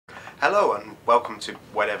Hello and welcome to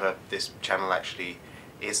whatever this channel actually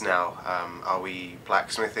is now. Are we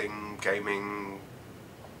blacksmithing, gaming,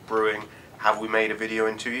 brewing? Have we made a video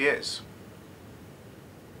in 2 years?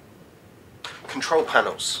 Control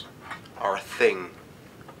panels are a thing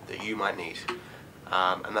that you might need,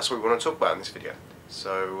 and that's what we want to talk about in this video.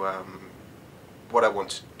 So what I want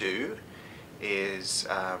to do is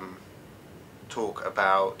talk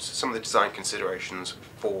about some of the design considerations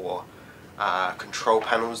for control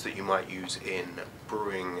panels that you might use in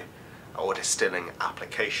brewing or distilling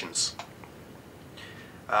applications.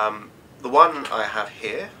 The one I have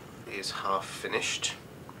here is half finished,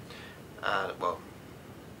 well,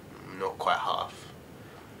 not quite half,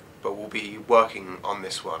 but we'll be working on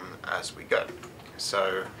this one as we go.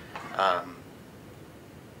 So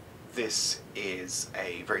this is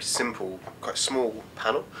a very simple, quite small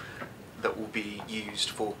panel that will be used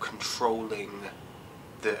for controlling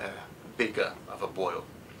the bigger of a boil.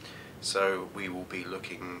 So we will be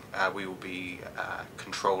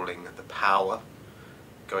controlling the power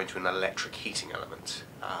going to an electric heating element.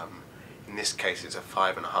 In this case it's a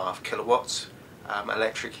 5.5 kilowatts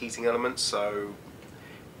electric heating element, so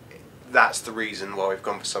that's the reason why we've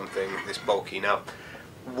gone for something this bulky. Now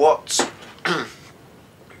what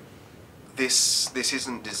this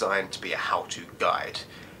isn't designed to be a how-to guide.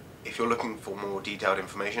 If you're looking for more detailed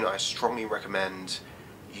information, I strongly recommend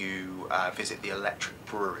you visit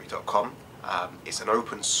theelectricbrewery.com. It's an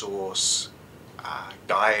open source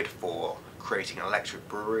guide for creating electric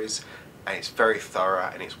breweries, and it's very thorough,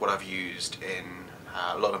 and it's what I've used in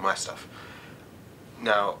a lot of my stuff.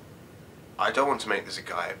 Now, I don't want to make this a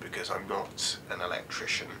guide because I'm not an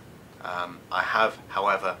electrician. I have,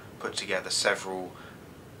 however, put together several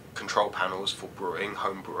control panels for brewing,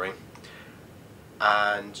 home brewing,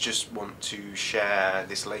 and just want to share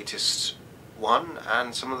this latest one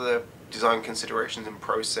and some of the design considerations and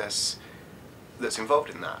process that's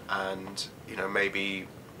involved in that, and you know, maybe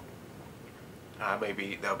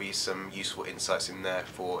there'll be some useful insights in there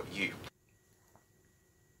for you.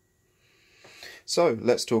 So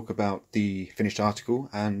let's talk about the finished article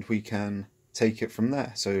and we can take it from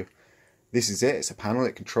there. So this is it. It's a panel.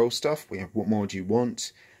 It controls stuff. What more do you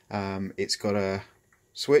want? It's got a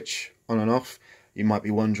switch on and off. You might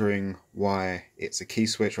be wondering why it's a key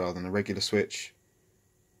switch rather than a regular switch.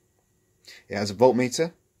 It has a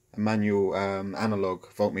voltmeter, a manual analog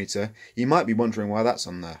voltmeter. You might be wondering why that's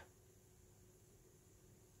on there.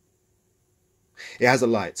 It has a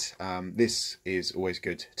light. This is always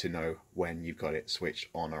good to know when you've got it switched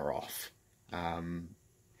on or off.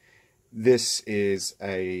 This is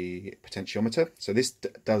a potentiometer, so this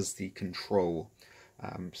does the control.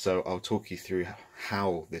 So I'll talk you through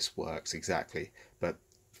how this works exactly, but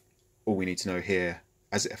all we need to know here,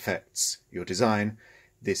 as it affects your design,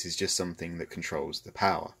 this is just something that controls the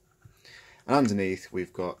power. And underneath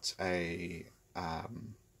we've got a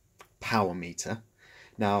power meter.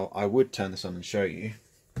 Now I would turn this on and show you,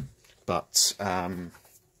 but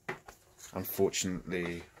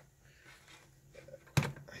unfortunately I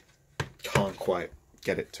can't quite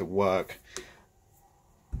get it to work,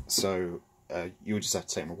 so you'll just have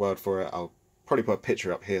to take my word for it. I'll probably put a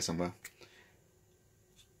picture up here somewhere.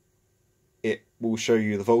 It will show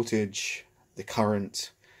you the voltage, the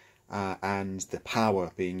current, and the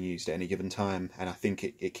power being used at any given time, and I think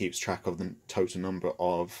it keeps track of the total number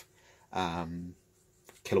of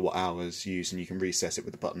kilowatt hours used, and you can recess it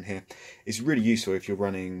with the button here. It's really useful if you're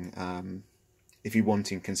running, if you're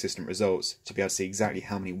wanting consistent results, to be able to see exactly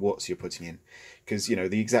how many watts you're putting in, because you know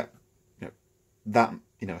the exact,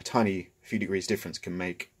 a tiny few degrees difference can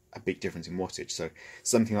make a big difference in wattage. So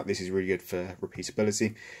something like this is really good for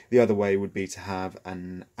repeatability. The other way would be to have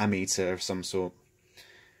an ammeter of some sort,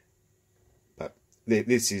 but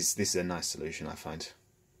this is a nice solution, I find.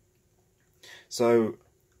 So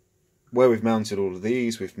where we've mounted all of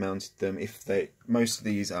these, we've mounted them, most of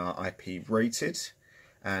these are IP rated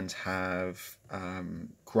and have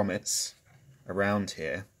grommets around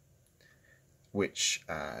here which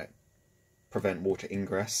prevent water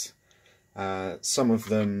ingress. Some of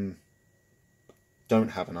them don't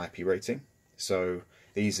have an IP rating, so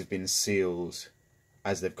these have been sealed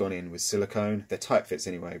as they've gone in with silicone. They're tight fits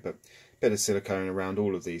anyway, but a bit of silicone around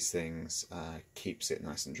all of these things keeps it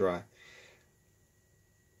nice and dry.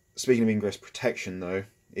 Speaking of ingress protection though,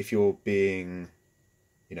 if you're being,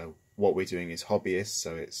 what we're doing is hobbyists,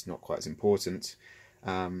 so it's not quite as important.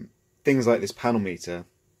 Things like this panel meter,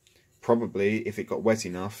 probably if it got wet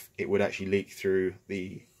enough, it would actually leak through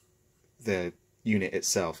the unit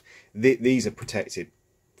itself. These are protected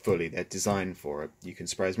fully. They're designed for it. You can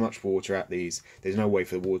spray as much water at these. There's no way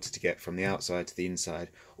for the water to get from the outside to the inside,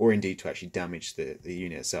 or indeed to actually damage the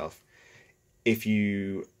unit itself. if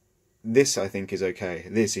you, this I think is okay.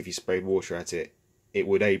 This, if you sprayed water at it, it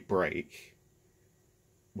would A, break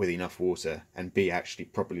with enough water, and B, actually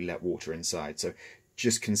properly let water inside. So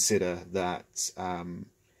just consider that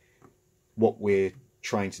what we're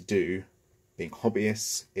trying to do, being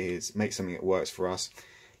hobbyists, is make something that works for us.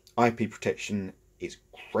 IP protection is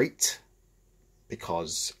great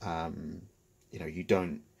because you know, you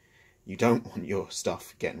don't want your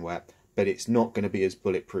stuff getting wet, but it's not going to be as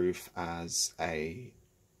bulletproof as a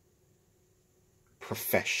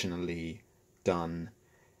professionally done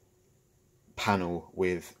panel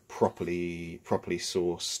with properly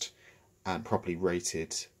sourced and properly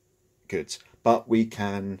rated goods. But we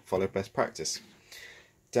can follow best practice.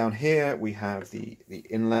 Down here we have the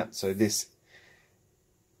inlet. So this,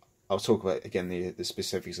 I'll talk about again the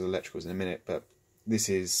specifics of the electricals in a minute, but this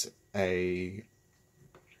is a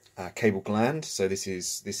cable gland. So this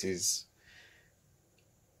is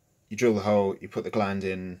you drill the hole, you put the gland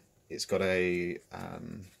in. It's got a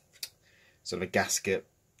sort of a gasket,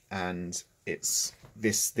 and it's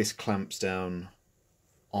this clamps down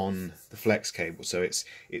on the flex cable. So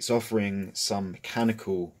it's offering some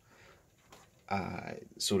mechanical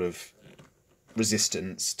sort of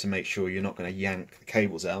resistance to make sure you're not going to yank the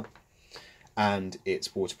cables out, and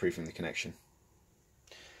it's waterproofing the connection.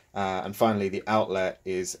 And finally, the outlet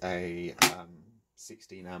is a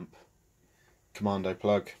 16 amp commando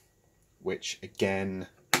plug, which again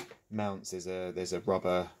mounts. There's a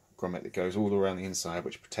rubber grommet that goes all around the inside,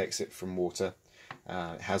 which protects it from water.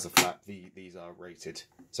 It has a flap. These are rated.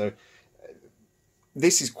 So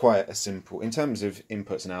this is quite a simple, in terms of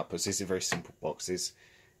inputs and outputs, this is a very simple box. There's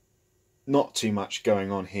not too much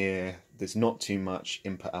going on here. There's not too much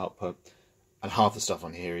input output, and half the stuff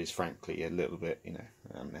on here is frankly a little bit, you know,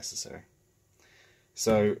 unnecessary.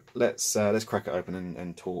 So let's crack it open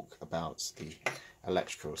and talk about the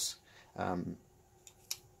electricals.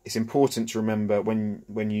 It's important to remember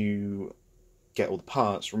when you get all the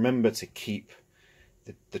parts, remember to keep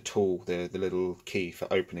the tool, the little key for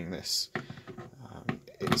opening this.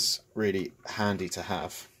 It's really handy to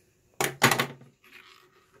have.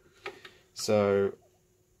 So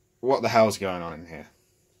what the hell's going on in here?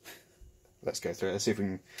 Let's go through it. Let's see if we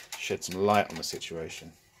can shed some light on the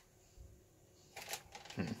situation.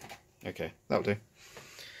 Okay, that'll do.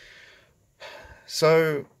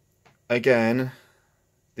 So again,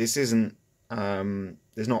 this isn't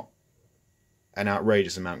there's not an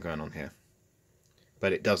outrageous amount going on here,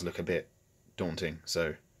 but it does look a bit daunting.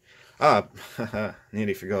 So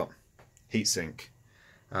nearly forgot, heatsink.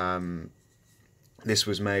 This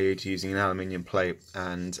was made using an aluminium plate,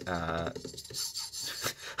 and I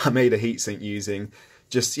made a heatsink using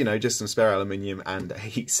just some spare aluminium and a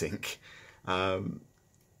heatsink.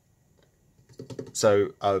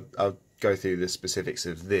 So I'll go through the specifics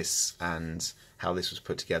of this and how this was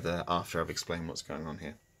put together after I've explained what's going on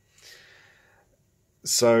here.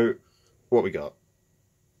 So what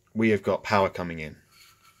we have got power coming in.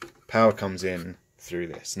 Power comes in through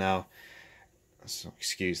this. Now,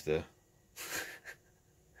 excuse the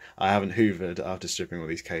I haven't hoovered after stripping all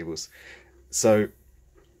these cables. So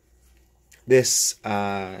this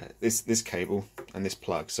this cable and this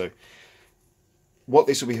plug. So what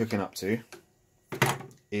this will be hooking up to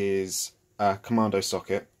is a commando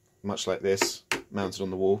socket, much like this, mounted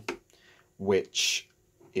on the wall, which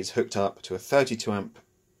is hooked up to a 32 amp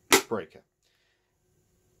breaker.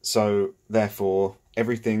 So therefore,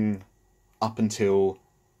 everything up until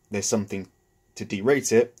there's something to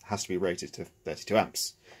derate it has to be rated to 32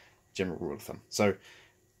 amps. General rule of thumb. So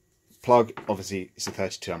plug, obviously it's a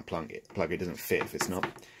 32 amp plug. It doesn't fit if it's not.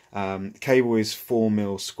 The cable is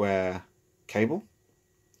 4mm square cable,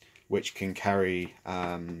 which can carry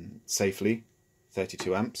safely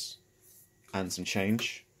 32 amps and some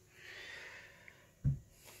change.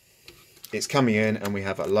 It's coming in, and we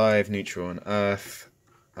have a live, neutral and earth.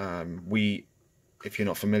 If you're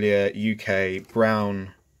not familiar, UK,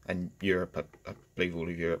 brown, and Europe, I believe all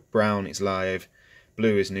of Europe, brown is live,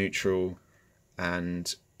 blue is neutral,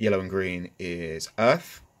 and yellow and green is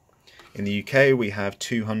earth. In the UK we have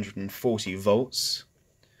 240 volts.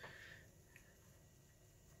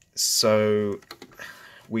 So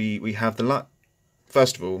we have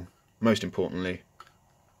first of all, most importantly,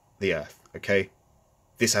 the earth, okay?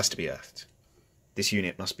 This has to be earthed. This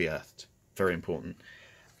unit must be earthed. Very important.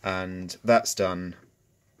 And that's done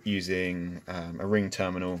using a ring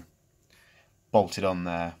terminal bolted on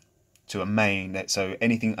there to a main. So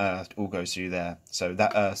anything earthed all goes through there. So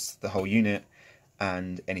that earths the whole unit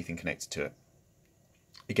and anything connected to it.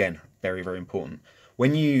 Again, very, very important.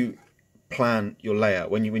 When you plan your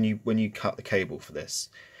layout, when you cut the cable for this,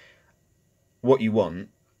 what you want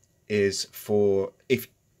is for if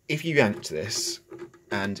you yanked this,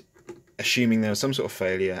 and assuming there was some sort of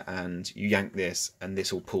failure and you yank this and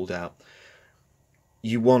this all pulled out,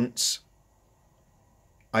 you want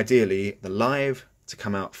ideally the live to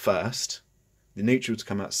come out first, the neutral to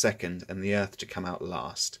come out second, and the earth to come out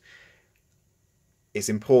last. It's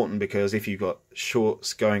important because if you've got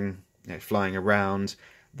shorts going, flying around,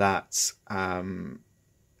 that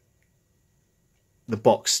the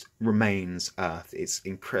box remains earth. It's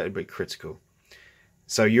incredibly critical.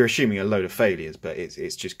 So you're assuming a load of failures, but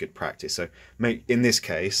it's just good practice. So in this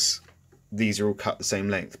case, these are all cut the same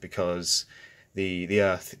length because the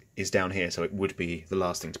earth is down here, so it would be the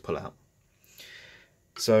last thing to pull out.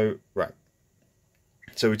 So, right.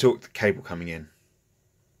 So we talked the cable coming in.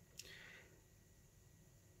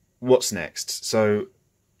 What's next? So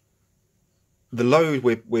the load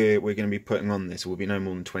we're going to be putting on this will be no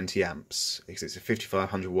more than 20 amps, because it's a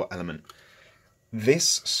 5500 watt element.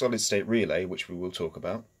 This solid state relay, which we will talk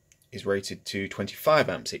about, is rated to 25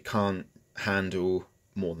 amps. It can't handle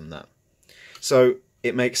more than that. So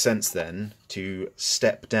it makes sense then to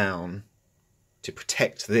step down to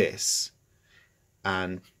protect this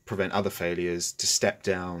and prevent other failures, to step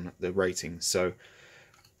down the rating. So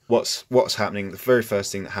what's happening, the very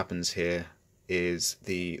first thing that happens here is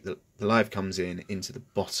the live comes into the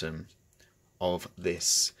bottom of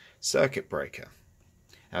this circuit breaker.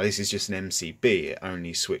 Now this is just an MCB, it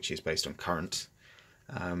only switches based on current.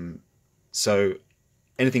 So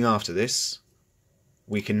anything after this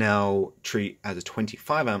we can now treat as a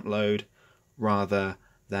 25 amp load rather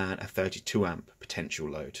than a 32 amp potential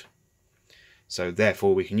load. So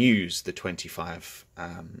therefore we can use the 25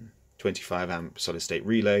 amp solid state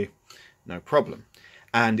relay, no problem.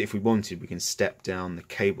 And if we wanted, we can step down the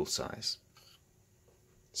cable size.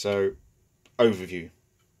 So overview,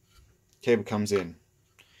 cable comes in.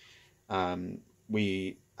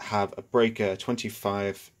 We have a breaker, a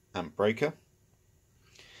 25 amp breaker.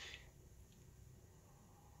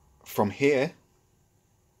 From here,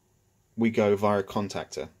 we go via a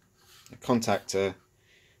contactor. A contactor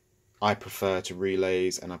I prefer to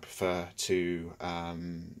relays, and I prefer to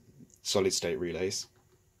solid state relays.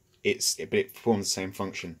 But it performs the same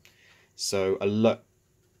function. So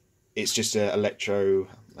it's just an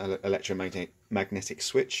electromagnetic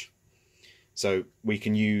switch. So we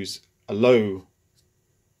can use a low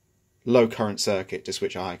current circuit to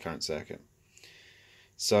switch a high current circuit.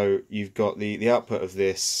 So you've got the output of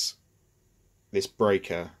this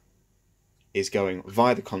breaker is going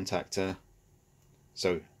via the contactor,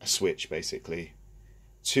 so a switch basically,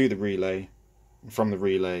 to the relay, and from the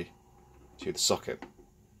relay to the socket.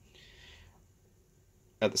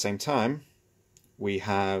 At the same time, we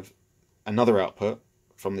have another output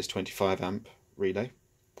from this 25 amp relay,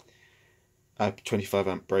 25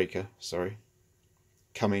 amp breaker, sorry,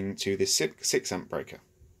 coming to this 6 amp breaker.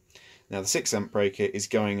 Now the 6 amp breaker is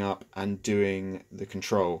going up and doing the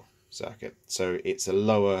control circuit, so it's a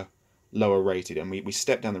lower rated, and we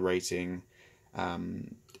step down the rating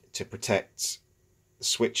to protect the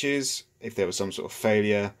switches. If there was some sort of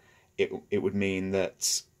failure, it would mean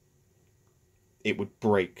that it would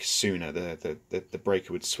break sooner. The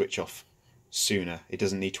breaker would switch off sooner. It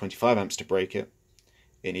doesn't need 25 amps to break it.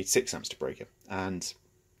 It needs 6 amps to break it, and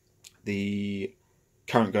the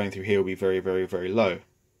current going through here will be very, very, very low.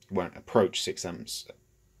 It won't approach 6 amps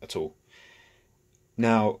at all.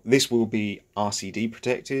 Now this will be RCD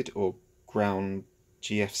protected, or ground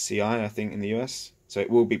GFCI, I think, in the US. So it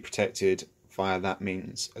will be protected via that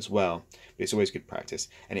means as well. But it's always good practice,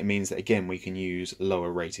 and it means that again we can use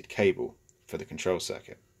lower rated cable for the control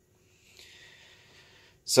circuit.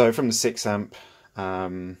 So from the 6 amp,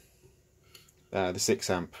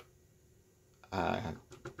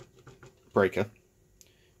 breaker,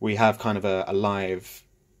 we have kind of a live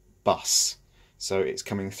bus. So it's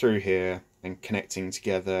coming through here and connecting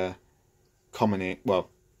together,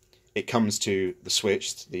 it comes to the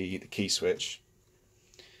switch, the key switch,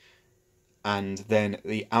 and then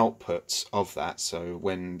the output of that, so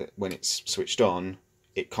when it's switched on,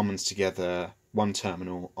 it commons together one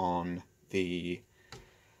terminal on the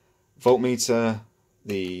voltmeter,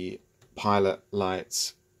 the pilot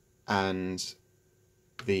lights, and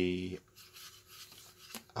the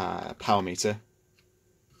power meter,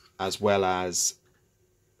 as well as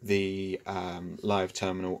the live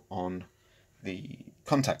terminal on the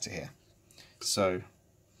contactor here. So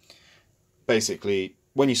basically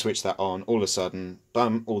when you switch that on, all of a sudden,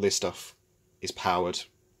 bam, all this stuff is powered,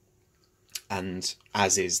 and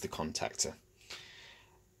as is the contactor.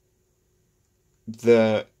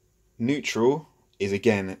 The neutral is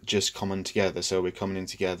again just common together, so we're commoning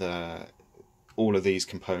together all of these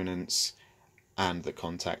components and the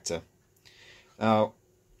contactor. Now,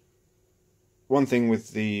 one thing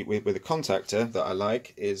with the contactor that I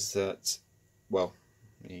like is that, well,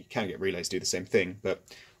 you can get relays to do the same thing, but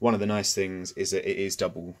one of the nice things is that it is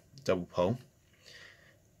double pole.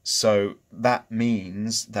 So that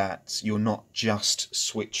means that you're not just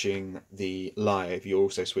switching the live, you're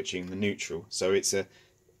also switching the neutral. So it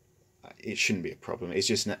shouldn't be a problem. It's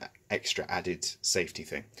just an extra added safety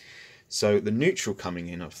thing. So the neutral coming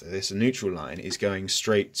in off this, the neutral line, is going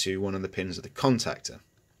straight to one of the pins of the contactor,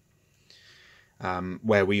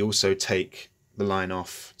 where we also take the line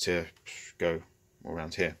off to go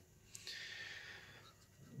around here.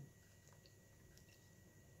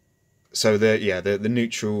 So the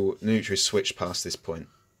neutral is switched past this point.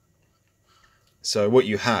 So what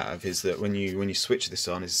you have is that when you switch this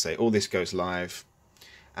on, is to say all this goes live,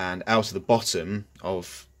 and out of the bottom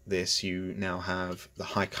of this you now have the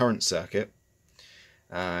high current circuit,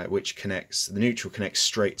 which connects, the neutral connects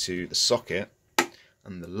straight to the socket,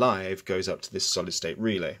 and the live goes up to this solid state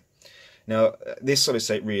relay. Now this solid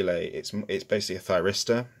state relay, it's basically a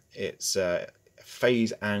thyristor. It's a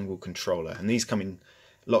phase angle controller, and these come in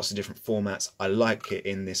lots of different formats. I like it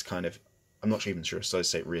in this kind of, I'm not even sure if solid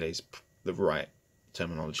state relay is the right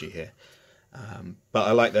terminology here, but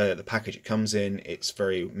I like the package it comes in. It's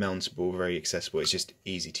very mountable, very accessible, it's just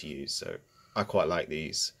easy to use, so I quite like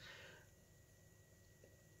these.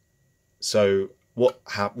 So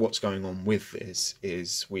what's going on with this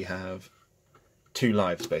is we have two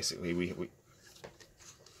lives basically. We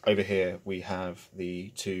over here we have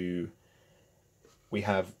we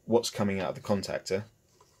have what's coming out of the contactor,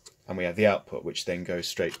 and we have the output, which then goes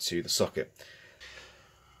straight to the socket.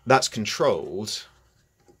 That's controlled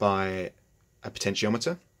by a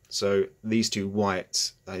potentiometer. So these two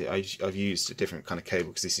whites, I've used a different kind of cable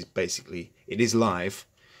because this is basically, it is live,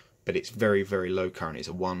 but it's very, very low current. It's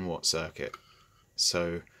a 1 watt circuit.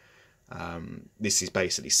 So this is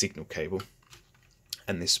basically signal cable,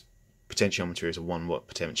 and this potentiometer is a 1 watt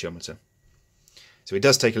potentiometer. So it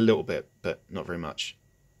does take a little bit, but not very much.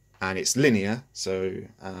 And it's linear, so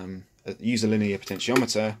use a linear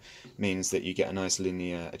potentiometer means that you get a nice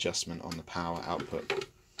linear adjustment on the power output.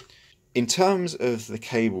 In terms of the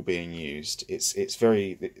cable being used, this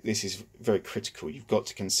is very critical. You've got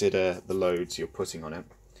to consider the loads you're putting on it.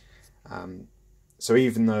 So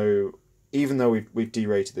even though we've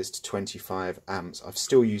derated this to 25 amps, I've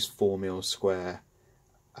still used 4mm square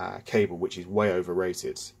cable, which is way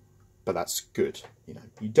overrated. But that's good. You know,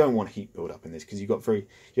 you don't want heat build up in this because you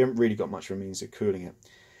haven't really got much of a means of cooling it.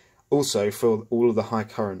 Also, for all of the high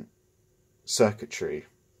current circuitry,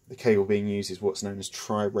 the cable being used is what's known as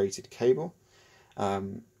tri-rated cable. I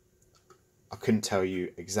couldn't tell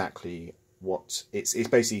you exactly what it's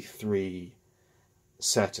basically 3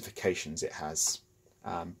 certifications it has,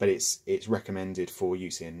 but it's recommended for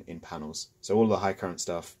use in panels. So all the high current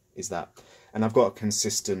stuff is that, and I've got a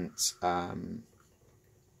consistent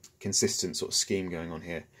sort of scheme going on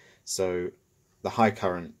here. So the high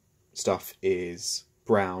current stuff is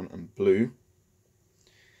brown and blue,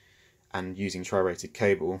 and using tri-rated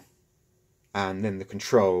cable, and then the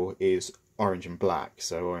control is orange and black,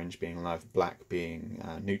 so orange being live, black being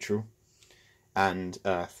neutral, and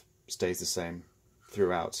earth stays the same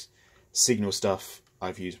throughout. Signal stuff,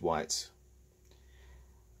 I've used white.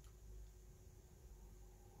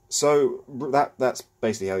 So that's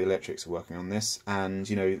basically how the electrics are working on this, and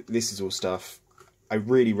you know, this is all stuff I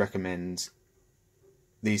really recommend.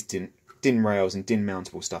 These DIN rails and DIN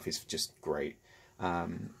mountable stuff is just great.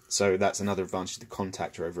 So that's another advantage of the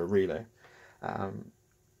contactor over a relay.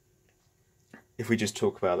 If we just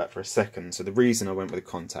talk about that for a second, so the reason I went with a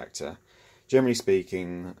contactor, generally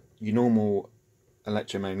speaking, your normal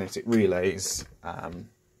electromagnetic relays,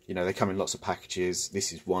 you know, they come in lots of packages.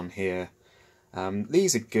 This is one here.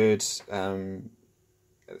 These are good.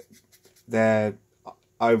 I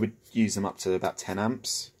would use them up to about 10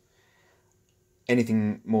 amps.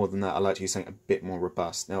 Anything more than that, I like to use something a bit more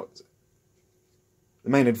robust. Now, the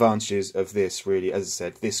main advantages of this, really, as I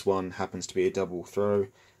said, this one happens to be a double throw.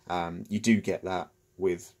 You do get that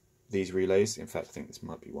with these relays. In fact, I think this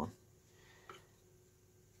might be one.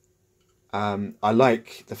 I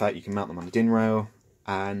like the fact you can mount them on a DIN rail,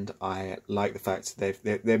 and I like the fact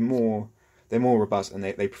they're more robust, and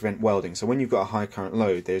they prevent welding. So when you've got a high current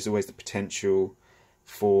load, there's always the potential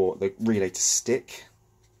for the relay to stick.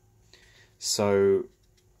 So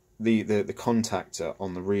the contactor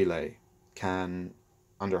on the relay can,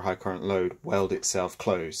 under a high current load, weld itself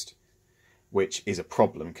closed, which is a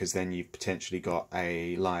problem because then you've potentially got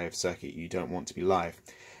a live circuit you don't want to be live.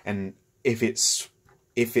 And if it's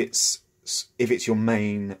if it's your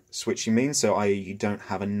main switch, you mean, so i.e. you don't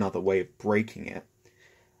have another way of breaking it.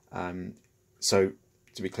 So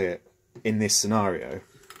to be clear, in this scenario,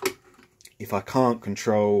 if I can't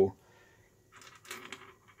control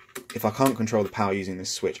the power using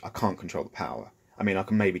this switch, I can't control the power. I mean, I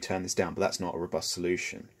can maybe turn this down, but that's not a robust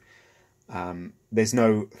solution. There's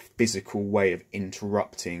no physical way of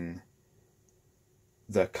interrupting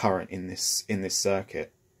the current in this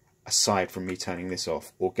circuit aside from me turning this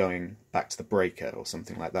off or going back to the breaker or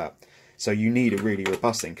something like that. So you need a really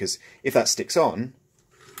robust thing, because if that sticks on,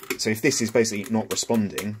 so if this is basically not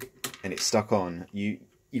responding and it's stuck on, you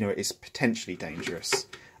know it's potentially dangerous,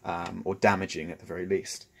 or damaging at the very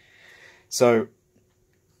least. So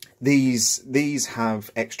these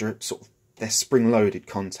have extra sort of, they're spring-loaded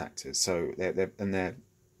contactors, so they're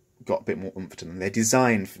got a bit more oomph to them. They're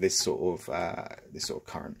designed for this sort of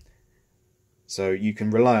current. So you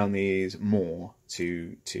can rely on these more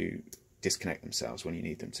to disconnect themselves when you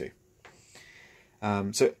need them to.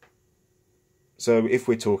 So if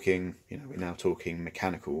we're talking, we're now talking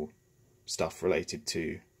mechanical stuff related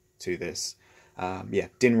to this. Yeah,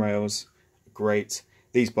 DIN rails, great.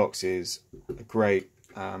 These boxes are great.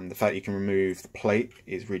 The fact that you can remove the plate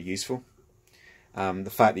is really useful. The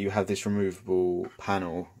fact that you have this removable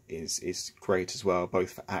panel is great as well,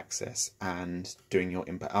 both for access and doing your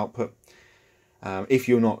input-output. If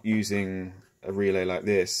you're not using a relay like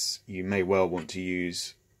this, you may well want to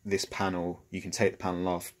use this panel. You can take the panel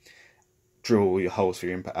off, drill all your holes for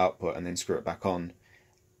your input-output, and then screw it back on.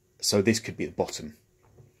 So this could be the bottom.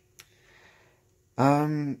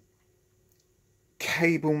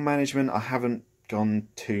 Cable management, I haven't gone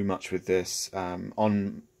too much with this.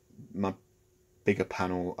 On my bigger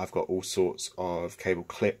panel, I've got all sorts of cable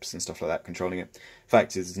clips and stuff like that controlling it.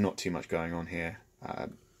 Fact is, there's not too much going on here,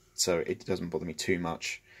 so it doesn't bother me too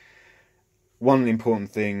much. One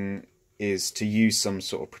important thing is to use some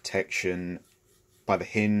sort of protection by the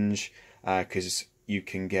hinge, because you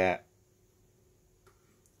can get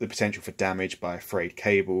the potential for damage by frayed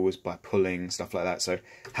cables, by pulling, stuff like that. So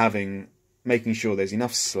making sure there's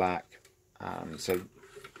enough slack,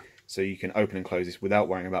 so you can open and close this without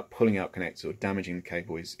worrying about pulling out connectors or damaging the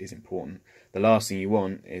cable is important. The last thing you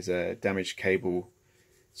want is a damaged cable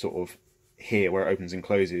sort of here where it opens and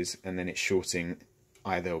closes, and then it's shorting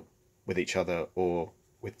either with each other or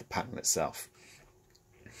with the panel itself.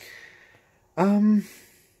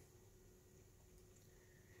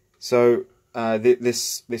 So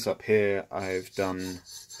this up here I've done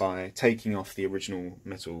by taking off the original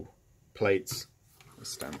metal plates.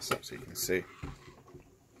 Let's stand this up so you can see.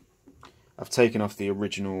 I've taken off the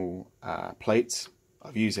original plates.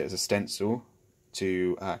 I've used it as a stencil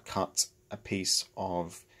to cut a piece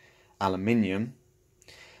of aluminium,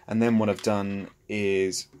 and then what I've done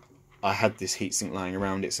is I had this heatsink lying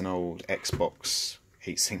around. It's an old Xbox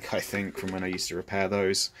heatsink, I think, from when I used to repair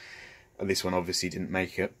those. This one obviously didn't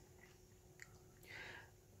make it.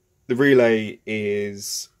 The relay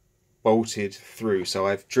is bolted through, so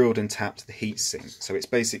I've drilled and tapped the heatsink. So it's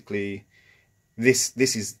basically this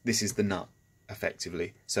is the nut,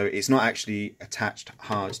 effectively. So it's not actually attached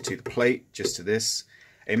hard to the plate, just to this.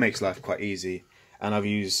 It makes life quite easy. And I've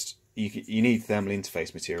used, you need thermal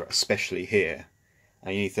interface material, especially here.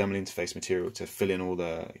 And you need thermal interface material to fill in all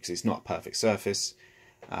the, because it's not a perfect surface.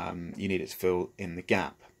 You need it to fill in the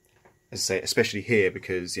gap. As I say, especially here,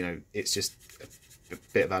 because it's just a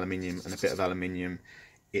bit of aluminium and a bit of aluminium.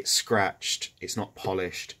 It's scratched, it's not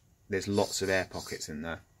polished, there's lots of air pockets in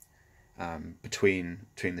there between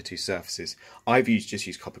the two surfaces. I've just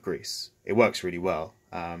used copper grease. It works really well.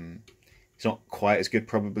 It's not quite as good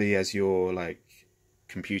probably as your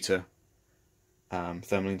computer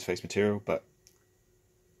thermal interface material, but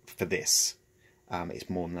for this it's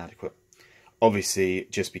more than adequate. Obviously,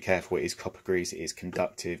 just be careful, it is copper grease, it is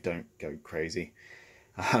conductive, don't go crazy.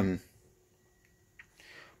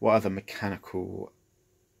 What other mechanical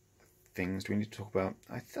things do we need to talk about?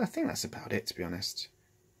 I think that's about it, to be honest.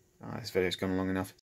 This video's gone long enough.